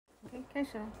开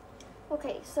始。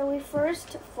 Okay, so we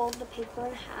first fold the paper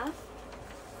in half.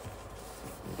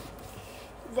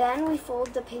 Then we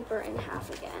fold the paper in half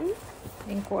again.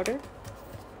 In quarter.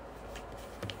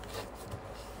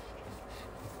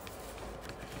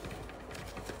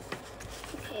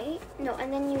 Okay, no,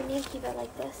 and then you need to keep it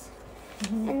like this.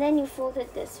 Mm-hmm. And then you fold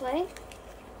it this way.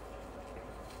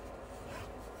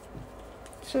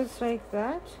 Just like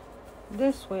that?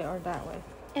 This way or that way?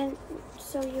 And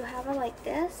so you have it like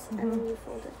this, and then you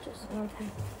fold it just like Okay.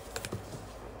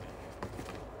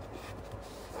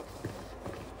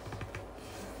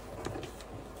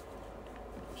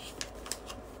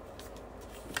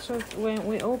 So when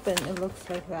we open, it looks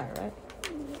like that, right?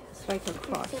 Yes. It's like a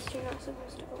cross. Except you're not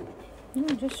supposed to open it.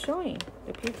 No, just showing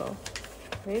the people.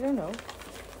 They don't know.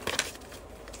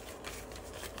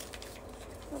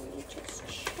 Let me just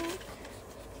check.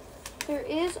 There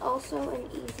is also an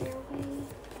easier way,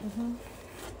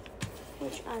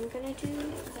 which I'm gonna do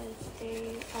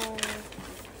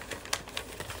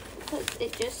because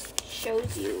it just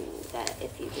shows you that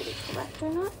if you did it correct or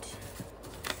not.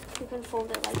 You can fold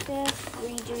it like this,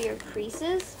 redo your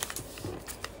creases.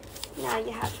 Now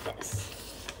you have this.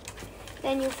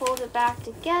 Then you fold it back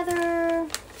together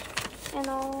and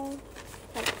all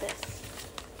like this.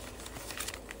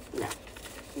 No,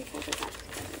 you fold it back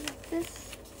together like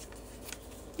this.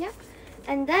 Yeah,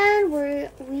 and then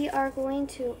we are going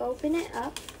to open it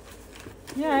up.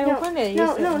 Yeah, I opened it.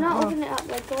 No, not open it up.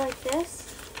 Like go like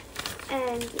this,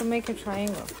 and to make a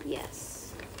triangle.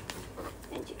 Yes,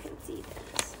 and you can see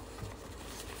this.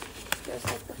 There's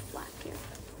like the flap here.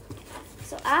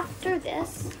 So after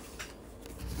this,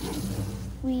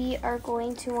 we are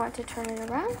going to want to turn it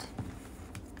around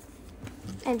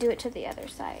and do it to the other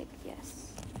side. Yes.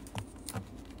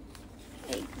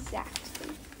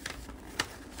 Exactly.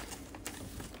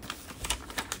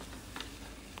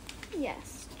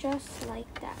 Yes, just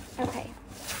like that. Okay.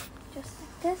 Just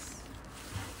like this.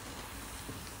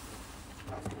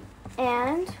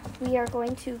 And we are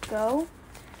going to go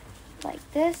like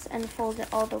this and fold it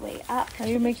all the way up. Are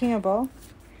you making a bow?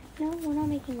 No, we're not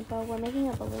making a bow. We're making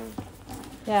a balloon.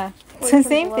 Yeah, Or it's you the can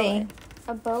same blow thing. it.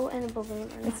 A bow and a balloon.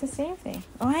 It's the same thing.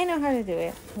 Oh, I know how to do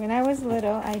it. When I was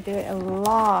little, I do it a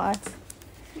lot.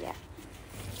 Yeah.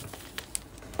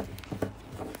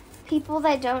 People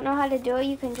that don't know how to do it,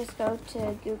 you can just go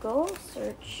to Google,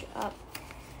 search up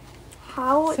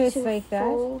how So it's to like that.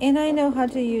 fold. And I know how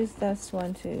to use this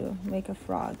one to make a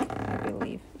frog, I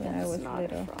believe, when I was That's not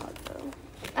little. a frog, though.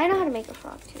 I know how to make a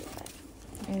frog too, but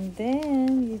And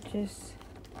then you just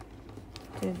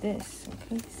do this.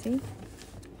 Okay, see?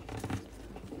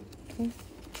 Okay.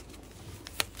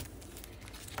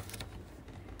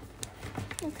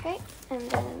 okay. And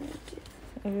then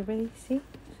Everybody see?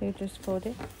 So you just fold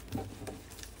it.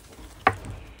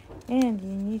 And you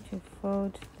need to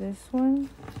fold this one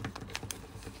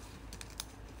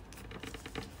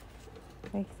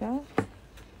like that.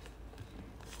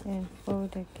 And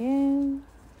fold again.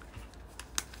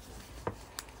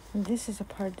 And this is the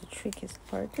part, the trickiest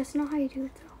part. that's not how you do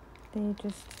it, though. Then you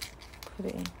just put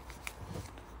it in.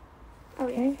 Oh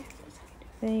yeah. Okay. Yeah, that's how you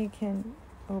do Then you can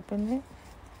open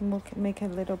it, make a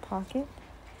little pocket,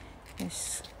 and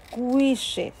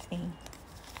squish it in.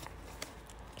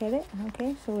 Get it?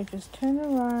 Okay, so we just turn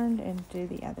around and do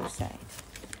the other side.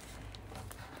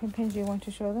 Pengpeng, do you want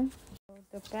to show them? So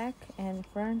the back and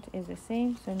front is the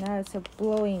same, so now it's a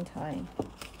blowing time.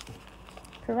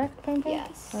 Correct, Pengpeng?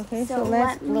 Yes. Okay, So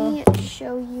let's let blow. me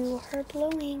show you her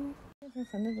blowing.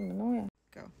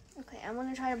 Go. Okay, I'm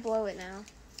gonna try to blow it now.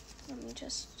 Let me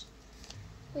just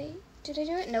wait. Did I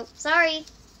do it? Nope. Sorry.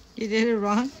 You did it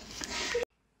wrong.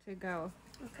 To go.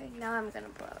 Okay, now I'm gonna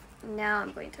blow it. Now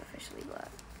I'm going to officially blow it.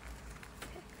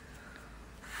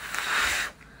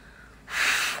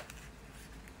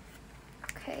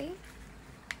 Okay.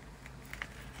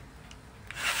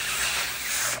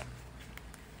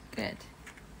 Good.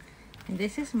 And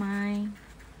this is mine.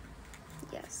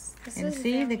 Yes. This And is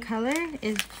see, the color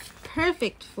is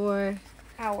perfect for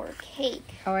our cake.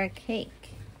 our cake.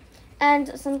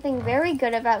 And something very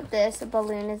good about this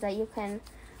balloon is that you can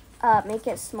make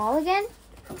it small again,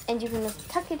 and you can just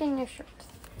tuck it in your shirt.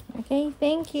 Okay,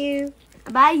 thank you.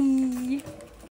 Bye.